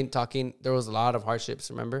 Talking. There was a lot of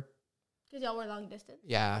hardships. Remember? Because y'all were long distance.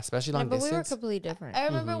 Yeah, especially long distance. But we were completely different. I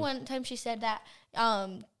remember one time she said that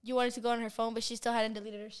you wanted to go on her phone, but she still hadn't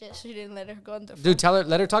deleted her shit, so she didn't let her go on the phone. Dude,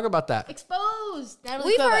 let her talk about that. Exposed.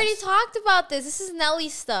 We've already talked about this. This is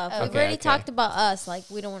Nelly's stuff. We've already talked about us. Like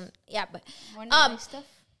we don't want. Yeah, but more Nelly stuff.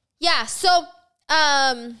 Yeah. So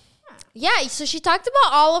So she talked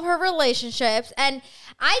about all of her relationships, and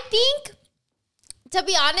I think, to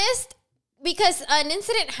be honest, because an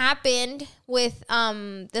incident happened with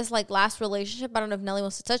this like last relationship. I don't know if Nelly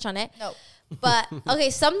wants to touch on it. No. But okay,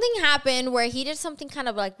 something happened where he did something kind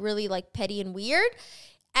of like really like petty and weird.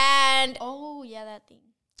 And oh yeah, that thing.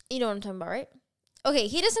 You know what I'm talking about, right? Okay,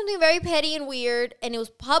 he did something very petty and weird, and it was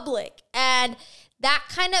public. And that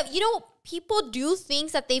kind of, people do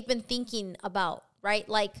things that they've been thinking about, right?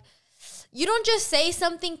 Like, you don't just say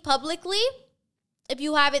something publicly if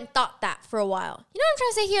you haven't thought that for a while. You know what I'm trying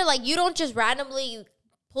to say here? Like, you don't just randomly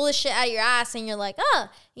pull this shit out of your ass and you're like,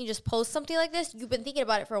 you just post something like this. You've been thinking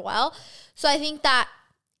about it for a while. So I think that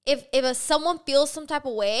if someone feels some type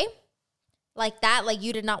of way like that, like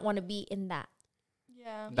you did not want to be in that.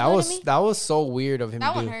 Yeah. That was so weird of him.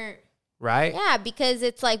 That one hurt. Right? Yeah, because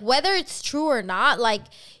it's like whether it's true or not, like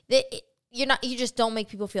you just don't make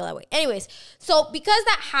people feel that way. Anyways, so because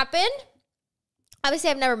that happened, obviously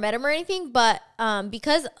I've never met him or anything, but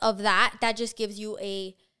because of that just gives you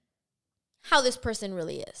how this person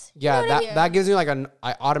really is. Yeah, that gives me like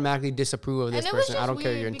I automatically disapprove of this person. I don't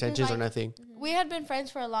care your intentions because, or nothing. We had been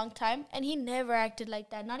friends for a long time, and he never acted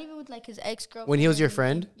like that. Not even with like his ex-girlfriend. When he was your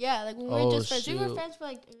friend? Yeah, like when we were just friends. We were friends for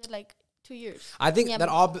like 2 years. I think that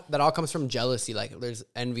all comes from jealousy. Like there's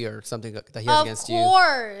envy or something that he has against you.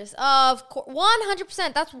 Of course,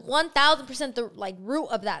 100%. That's 1000% the like root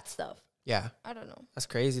of that stuff. Yeah, I don't know. That's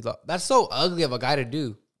crazy. That's so ugly of a guy to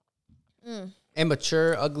do.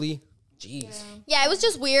 Immature, ugly. Jeez. Yeah, it was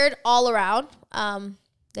just weird all around that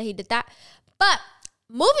he did that. But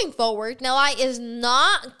moving forward, Nely is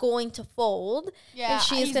not going to fold. Yeah, and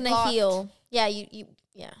she is going to heal. Yeah,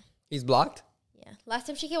 yeah. He's blocked? Yeah. Last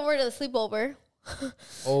time she came over to the sleepover.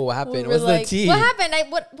 Oh, what happened? What's the tea? What happened?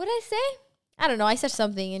 What did I say? I don't know. I said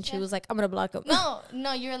something, and she was like, I'm going to block him.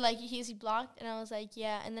 No, you were like, he's blocked? And I was like,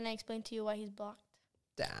 yeah. And then I explained to you why he's blocked.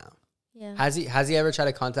 Damn. Yeah. Has he ever tried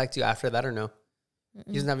to contact you after that or no?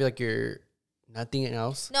 He doesn't have like your nothing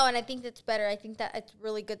else? No, and I think that's better. I think that it's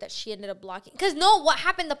really good that she ended up blocking. Because what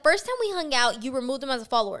happened the first time we hung out, you removed him as a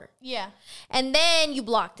follower. Yeah. And then you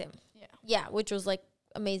blocked him. Yeah. Yeah, which was like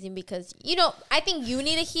amazing because, I think you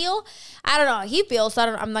need to heal. I don't know. He feels, so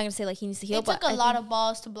I'm not going to say like he needs to heal. It took a lot of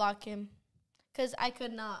balls to block him because I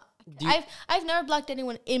could not. I've never blocked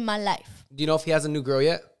anyone in my life. Do you know if he has a new girl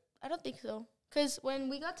yet? I don't think so. Because when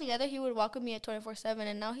we got together, he would walk with me at 24/7,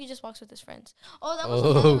 and now he just walks with his friends. Oh, that was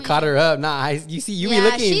another reason. Caught her up. Nah, you see, you be Yeah,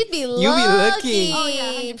 looking. she'd be You looking. be looking. Oh,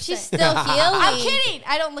 yeah, 100%. She's still healing. I'm kidding.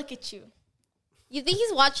 I don't look at you. You think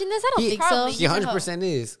he's watching this? I don't think probably. so. He 100%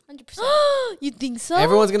 is. 100%. You think so?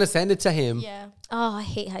 Everyone's gonna send it to him. Yeah. Oh, I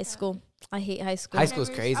hate high school. I hate high school. High school's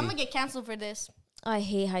crazy. I'm gonna get canceled for this. I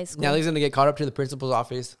hate high school. Nelly's gonna get caught up to the principal's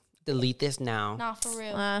office. Delete this now. Nah, for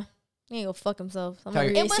real. He can go fuck himself. I'm Tell not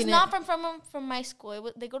your- It was erasing not from my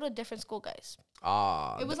school. They go to a different school, guys.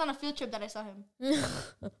 Aw, It was on a field trip that I saw him.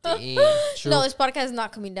 dang. True. No, this podcast is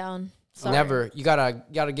not coming down. Sorry. Never. You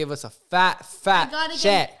gotta give us a fat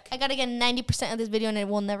check. I gotta get 90% of this video, and it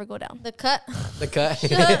will never go down. The cut. The cut.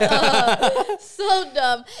 So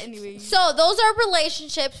dumb. Anyway. So those are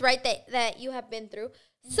relationships, right? That you have been through.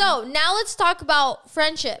 So now let's talk about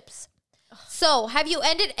friendships. So have you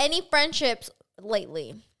ended any friendships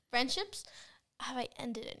lately? Friendships? Have I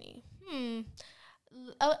ended any?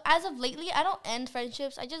 As of lately, I don't end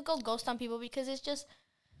friendships. I just go ghost on people because it's just,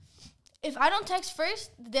 if I don't text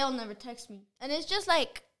first, they'll never text me. And it's just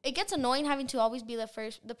like, it gets annoying having to always be the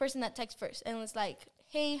person that texts first. And it's like,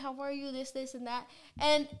 hey, how are you? This, and that.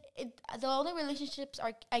 And the only relationships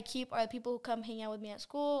I keep are the people who come hang out with me at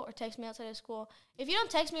school or text me outside of school. If you don't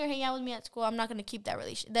text me or hang out with me at school, I'm not going to keep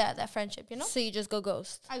that friendship, you know? So you just go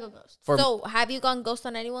ghost. I go ghost. So have you gone ghost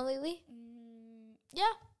on anyone lately? Yeah.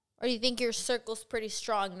 Or do you think your circle's pretty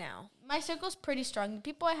strong now? My circle's pretty strong. The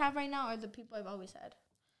people I have right now are the people I've always had.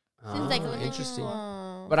 Since like elementary Interesting.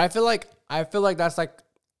 school. But I feel like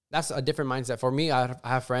that's a different mindset. For me, I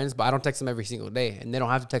have friends, but I don't text them every single day. And they don't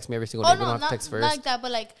have to text me every single day. Oh, They no, don't have not to text first. like that,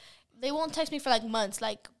 but like they won't text me for like months,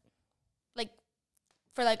 like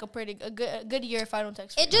for like a good year if I don't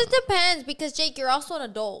text. It just depends because Jake, you're also an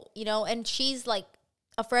adult, you know, and she's like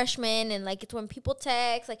a freshman, and like it's when people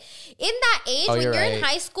text, like in that age when you're in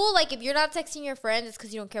high school, like if you're not texting your friends, it's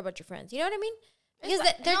because you don't care about your friends. You know what I mean? Because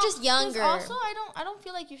they're just younger. Also, I don't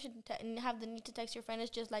feel like you should have the need to text your friend.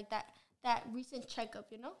 It's just like that recent checkup,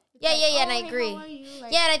 you know? It's Yeah, like, and I hey, agree. how are you?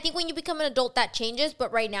 Like, Yeah, and I think when you become an adult, that changes.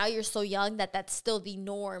 But right now, you're so young that that's still the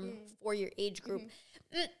norm for your age group.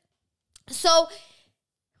 So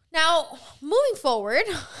now, moving forward,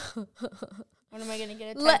 what am I gonna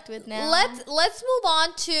get attacked with now? let's move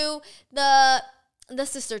on to the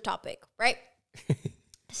sister topic, right?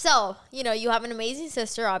 So you know you have an amazing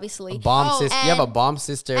sister, obviously. Bomb sister. You have a bomb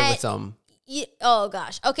sister with some. Oh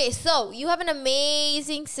gosh. Okay, so you have an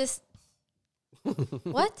amazing sister.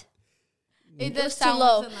 What? It was does too sound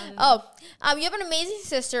low. low. You have an amazing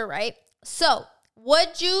sister, right? So,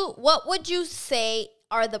 what would you say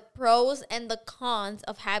are the pros and the cons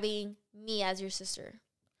of having me as your sister?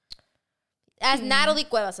 As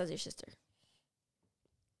Nathalycuevas as your sister.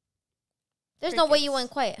 There's no way you went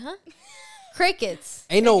quiet, huh? Crickets.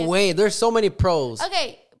 Ain't no way. There's so many pros.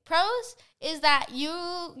 Okay, pros is that you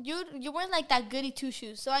weren't like that goody two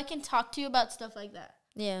shoes, so I can talk to you about stuff like that.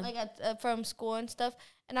 Yeah. Like from school and stuff,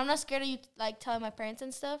 and I'm not scared of you like telling my parents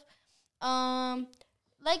and stuff.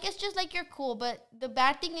 Like it's just like you're cool, but the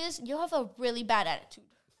bad thing is you have a really bad attitude.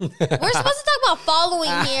 We're supposed to talk about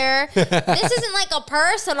following here. This isn't like a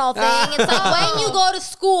personal thing. It's like when you go to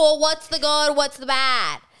school, what's the good, what's the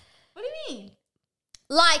bad? What do you mean?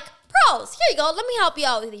 Like pros. Here you go. Let me help you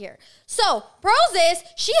out with here. So pros is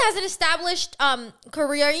she has an established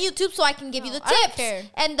career on YouTube, so I can give you the tips. I don't care.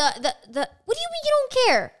 And the what do you mean you don't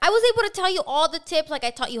care? I was able to tell you all the tips. Like I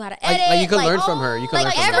taught you how to edit. Like you can learn from her. You can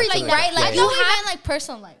like learn from everything, her. right? Like You you have have like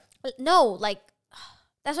personal life. no, like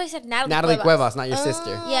that's why I said Nathalycuevas. Nathalycuevas, not your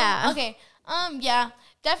sister. Yeah. Okay. Yeah.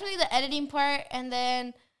 Definitely the editing part, and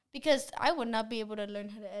then because I would not be able to learn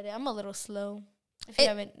how to edit. I'm a little slow. If you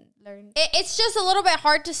haven't learned, It's just a little bit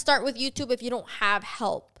hard to start with YouTube if you don't have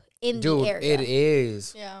help in Dude, the area. it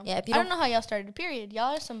is. yeah. Yeah, if you I don't know how y'all started. Period.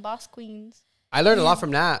 Y'all are some boss queens. I learned a lot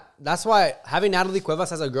from Nat. That's why having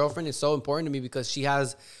Nathalycuevas as a girlfriend is so important to me because she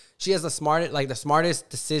has the smartest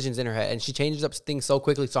decisions in her head, and she changes up things so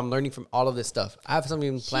quickly. So I'm learning from all of this stuff. I have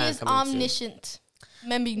something planned She is coming soon. omniscient.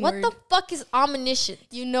 Memby What word. the fuck is omniscient?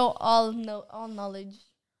 You know all knowledge.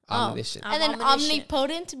 Omniscient. I'm And then omniscient.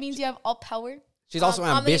 omnipotent means you have all power. She's also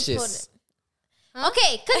ambitious. omnipotent.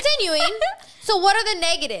 Okay, continuing. So what are the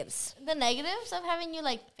negatives? The negatives of having you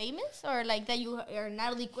like famous or like that you are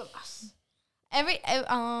Nathalycuevas.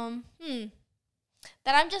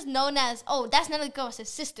 That I'm just known as, oh, that's Nathalycuevas'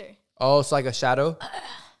 sister. Oh, it's like a shadow.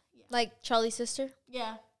 Like Charlie's sister?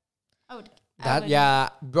 Yeah. I would. Yeah,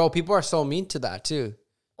 bro. People are so mean to that too.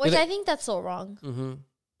 Which Like- I think that's so wrong.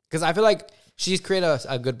 Because I feel like she's created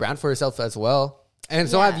a good brand for herself as well, and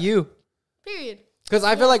so Yeah. have you. Period. Because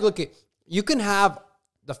I feel like, look, you can have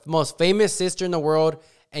the most famous sister in the world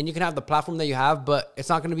and you can have the platform that you have, but it's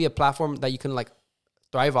not going to be a platform that you can like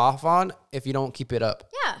thrive off on if you don't keep it up.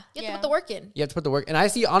 Yeah, you have to put the work in. You have to put the work. And I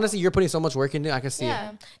see, honestly, you're putting so much work into it. I can see it.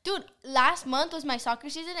 Dude, last month was my soccer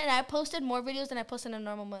season, and I posted more videos than I posted in a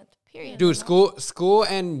normal month. Period. Dude, school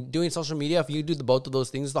and doing social media, if you do both of those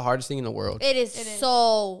things, is the hardest thing in the world. It is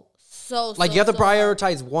so like, you have to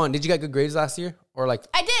prioritize one. Did you get good grades last year? Or like...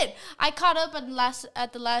 I did. I caught up at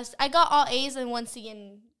the last... I got all A's and 1 C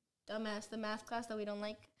in the math class that we don't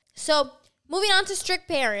like. So... Moving on to strict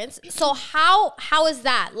parents. So how is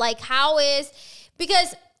that? Like, how is...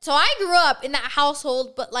 Because... So I grew up in that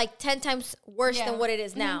household, but like 10 times worse than what it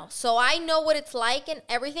is now. So I know what it's like and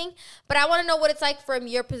everything, but I want to know what it's like from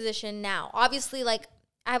your position now. Obviously, like,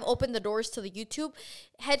 I've opened the doors to the YouTube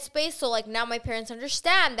headspace. So like now my parents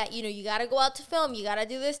understand that, you know, you got to go out to film. You got to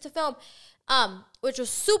do this to film, which was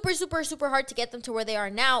super, super, super hard to get them to where they are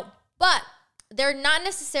now. But they're not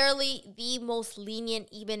necessarily the most lenient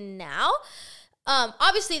even now.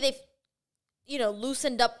 Obviously, they've, you know,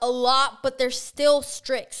 loosened up a lot, but they're still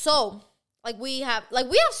strict. So, like, we have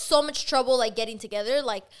so much trouble, like, getting together.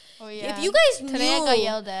 Like, if you guys knew. Today I got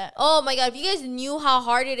yelled at. Oh, my God. If you guys knew how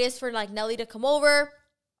hard it is for, like, Nelly to come over,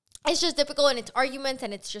 it's just difficult, and it's arguments,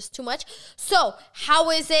 and it's just too much. So,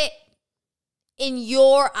 how is it in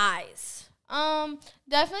your eyes?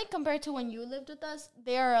 Definitely compared to when you lived with us,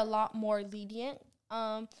 they are a lot more lenient.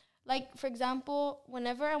 Like, for example,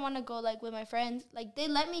 whenever I want to go, like, with my friends, like, they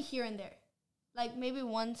let me here and there. Like, maybe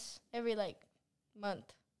once every, like,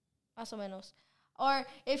 month, más o menos. Or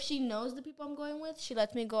if she knows the people I'm going with, she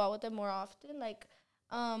lets me go out with them more often. Like,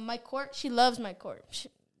 my court, she loves my court.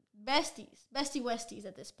 Bestie-westies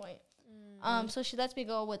at this point. So she lets me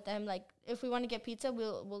go with them. Like, if we want to get pizza,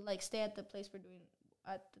 we'll like, stay at the place we're doing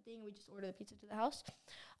at the thing. We just order the pizza to the house.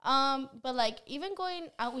 But, like, even going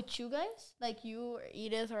out with you guys, like you or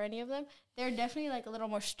Edith or any of them, they're definitely, like, a little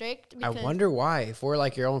more strict. I wonder why. If we're,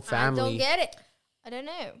 like, your own family. I don't get it. I don't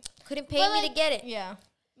know. Couldn't pay me to get it. Yeah.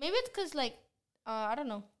 Maybe it's because, like, I don't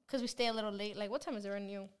know. Because we stay a little late. Like, what time is it on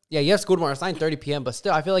you? Yeah, you have school tomorrow. It's 9:30 p.m. But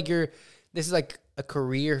still, I feel like this is, like, a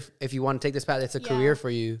career. If you want to take this path, it's a career for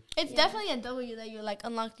you. It's definitely a W that you, like,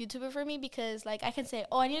 unlocked YouTuber for me. Because, like, I can say,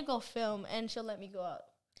 oh, I need to go film. And she'll let me go out.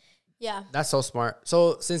 Yeah. That's so smart.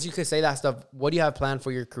 So, since you could say that stuff, what do you have planned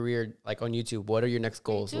for your career, like, on YouTube? What are your next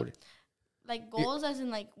goals? Like, goals as in,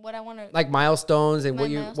 like, what I want to... Like, milestones and what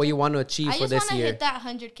you want to achieve for this year. I just want to hit that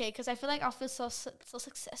 100K because I feel like I'll feel so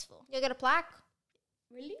successful. You'll get a plaque?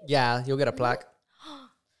 Really? Yeah, you'll get a plaque.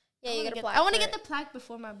 Yeah, you get a plaque. I want to get the plaque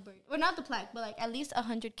before my birthday. Well, not the plaque, but, like, at least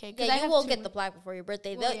 100K. Yeah, you will get the plaque before your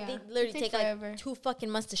birthday. Well, they literally take like 2 fucking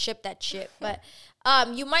months to ship that shit. But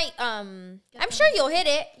you might, I'm sure you'll hit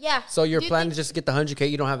it. Yeah. So your plan is just to get the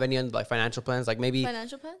 100K. You don't have any like financial plans, like maybe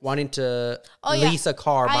wanting to lease a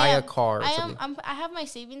car, buy a car or something. I have my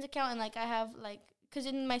savings account, and, like, I have, like, because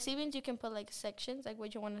in my savings you can put, like, sections, like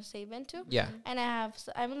what you want to save into. Yeah. And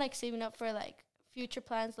I'm like saving up for, like, future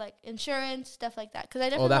plans, like insurance, stuff like that. Because I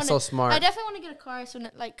definitely that's so smart. I definitely want to get a car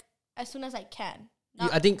as soon as I can.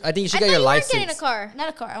 I think you should get your license. Getting a car. Not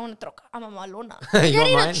a car. I want a truck. I'm a malona. You're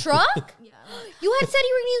getting a truck? Yeah. You had said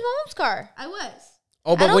you were gonna use my mom's car. I was.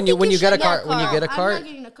 Oh, but when you get a car, I'm not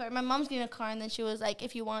getting a car. My mom's getting a car, and then she was like,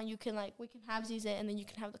 "If you want, you can we can halvesies it, and then you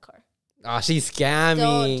can have the car." Ah, she's scamming.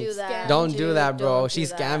 Don't do that. Don't do that, bro.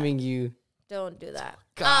 She's scamming you. Don't do that.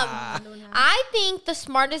 I think the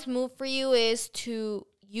smartest move for you is to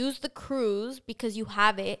use the cruise because you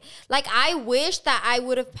have it. Like, I wish that I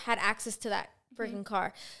would have had access to that freaking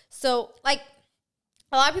car. So, like,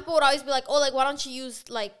 a lot of people would always be like, oh, like, why don't you use,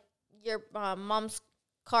 like, your mom's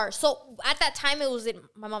car? So, at that time, it wasn't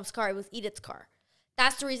my mom's car. It was Edith's car.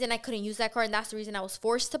 That's the reason I couldn't use that car, and that's the reason I was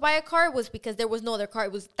forced to buy a car was because there was no other car.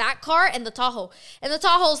 It was that car and the Tahoe. And the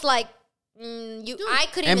Tahoe's like, I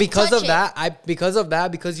couldn't. And because of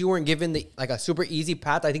that, because you weren't given a super easy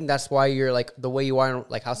path, I think that's why you're like the way you are, and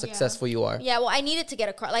like how successful you are. Yeah, well, I needed to get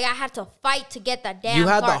a car. Like, I had to fight to get that damn car. You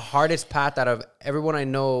had the hardest path out of everyone I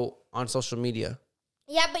know on social media.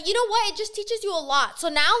 Yeah, but you know what? It just teaches you a lot. So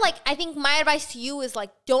now, like, I think my advice to you is,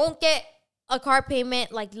 like, don't get a car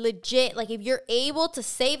payment, like, legit. Like, if you're able to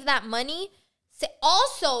save that money.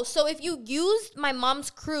 Also, so if you use my mom's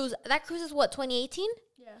cruise, that cruise is what, 2018?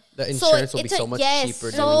 The insurance will be so much cheaper.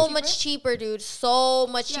 Yes, so much cheaper, dude. So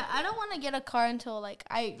much cheaper. Yeah, I don't want to get a car until, like,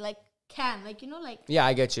 I, like, can. Like, you know, like... Yeah,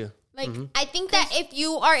 I get you. Like, I think that if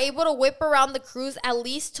you are able to whip around the cruise at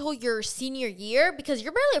least till your senior year, because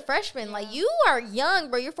you're barely a freshman. Yeah. Like, you are young,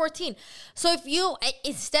 bro. You're 14. So if you,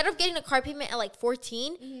 instead of getting a car payment at, like,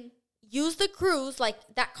 14, use the cruise. Like,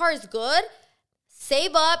 that car is good.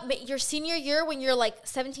 save up your senior year when you're like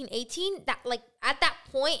 17, 18. That like at that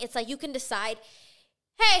point, it's like you can decide,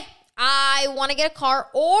 hey, I want to get a car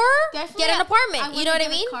or Definitely get an apartment. You know what I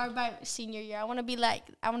mean? A car by senior year. I want to be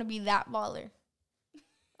that baller.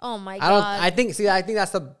 Oh my God. I think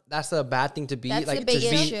that's a bad thing to be. That's like the big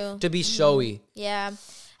issue. To be showy. Yeah.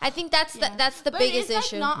 I think that's the biggest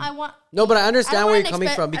issue. No, but I understand where you're coming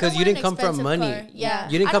from because you didn't come from money. Car. Yeah.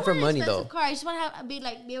 You didn't come from money though. Car. I just want to be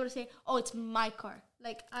able to say, oh, it's my car.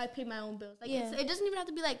 Like I pay my own bills. Like it doesn't even have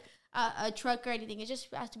to be like a truck or anything. It just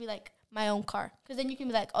has to be like my own car. Because then you can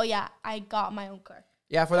be like, oh yeah, I got my own car.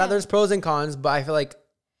 Yeah, for that there's pros and cons, but I feel like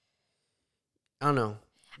I don't know.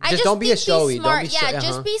 Just don't be a showy. Don't be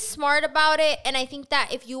just be smart about it. And I think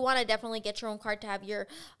that if you want to definitely get your own car to have your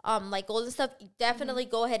like goals and stuff, definitely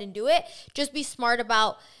go ahead and do it. Just be smart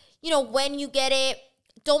about, when you get it.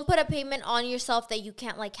 Don't put a payment on yourself that you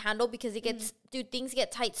can't like handle because it gets things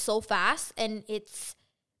get tight so fast and it's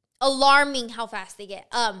alarming how fast they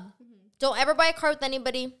get. Don't ever buy a car with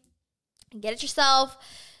anybody. Get it yourself.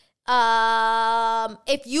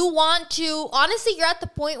 If you want to, honestly, you're at the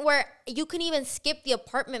point where you can even skip the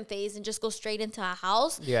apartment phase and just go straight into a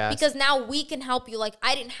house. Yeah. Because now we can help you. Like,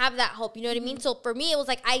 I didn't have that help. You know what I mean? So for me, it was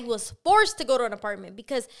like I was forced to go to an apartment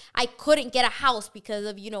because I couldn't get a house because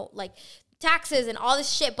of, like taxes and all this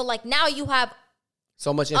shit. But like now you have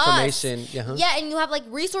so much information. Yeah, and you have like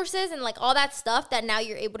resources and like all that stuff that now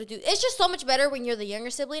you're able to do. It's just so much better when you're the younger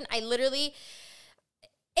sibling. It's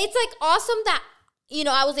like awesome that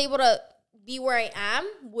I was able to be where I am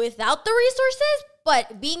without the resources,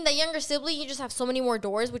 but being the younger sibling, you just have so many more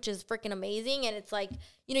doors, which is freaking amazing. And it's like,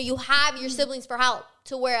 you have your siblings for help.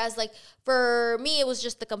 To whereas like for me, it was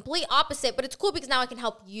just the complete opposite, but it's cool because now I can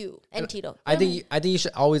help you and Tito. I think you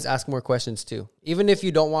should always ask more questions too. Even if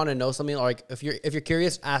you don't want to know something, or like if you're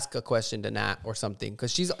curious, ask a question to Nat or something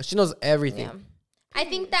because she knows everything. Yeah. I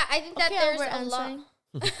think that there's a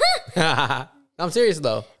lot. I'm serious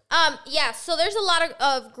though. So there's a lot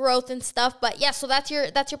of growth and stuff, but so that's your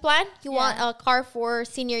plan. You want a car for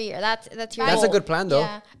senior year. That's your goal. That's a good plan though.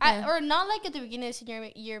 Yeah. Or not like at the beginning of senior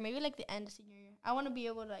year, maybe like the end of senior year. I want to be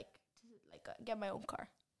able to get my own car,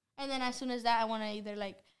 and then as soon as that, I want to either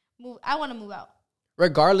move. I want to move out.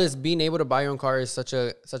 Regardless, being able to buy your own car is such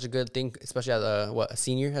a good thing, especially as a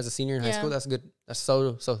senior in high school. That's good. That's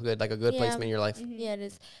so good. Like a good placement in your life. Mm-hmm. Yeah, it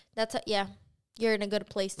is. You're in a good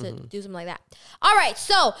place to do something like that. All right,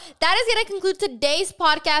 so that is going to conclude today's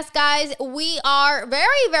podcast, guys. We are very,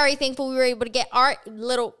 very thankful we were able to get our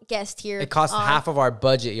little guest here. It cost half of our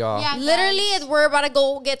budget, y'all. Yeah, literally, we're about to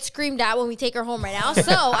go get screamed at when we take her home right now.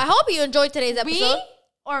 So I hope you enjoyed today's episode. We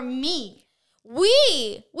or me?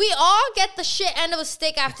 We all get the shit end of a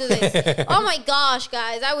stick after this. Oh my gosh,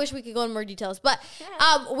 guys. I wish we could go into more details. But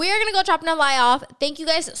we are going to go chop Nely off. Thank you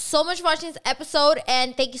guys so much for watching this episode.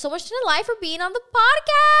 And thank you so much to Nely for being on the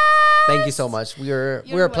podcast. Thank you so much. We're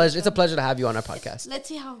a pleasure. It's a pleasure to have you on our podcast. Let's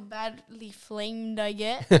see how badly flamed I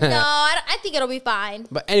get. No, I think it'll be fine.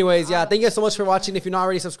 But anyways, thank you guys so much for watching. If you're not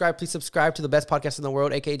already subscribed, please subscribe to the best podcast in the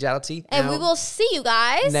world, aka JathalTEA. And we will see you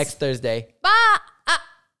guys next Thursday. Bye.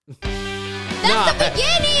 That's the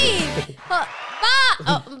beginning. Bye.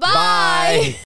 Bye.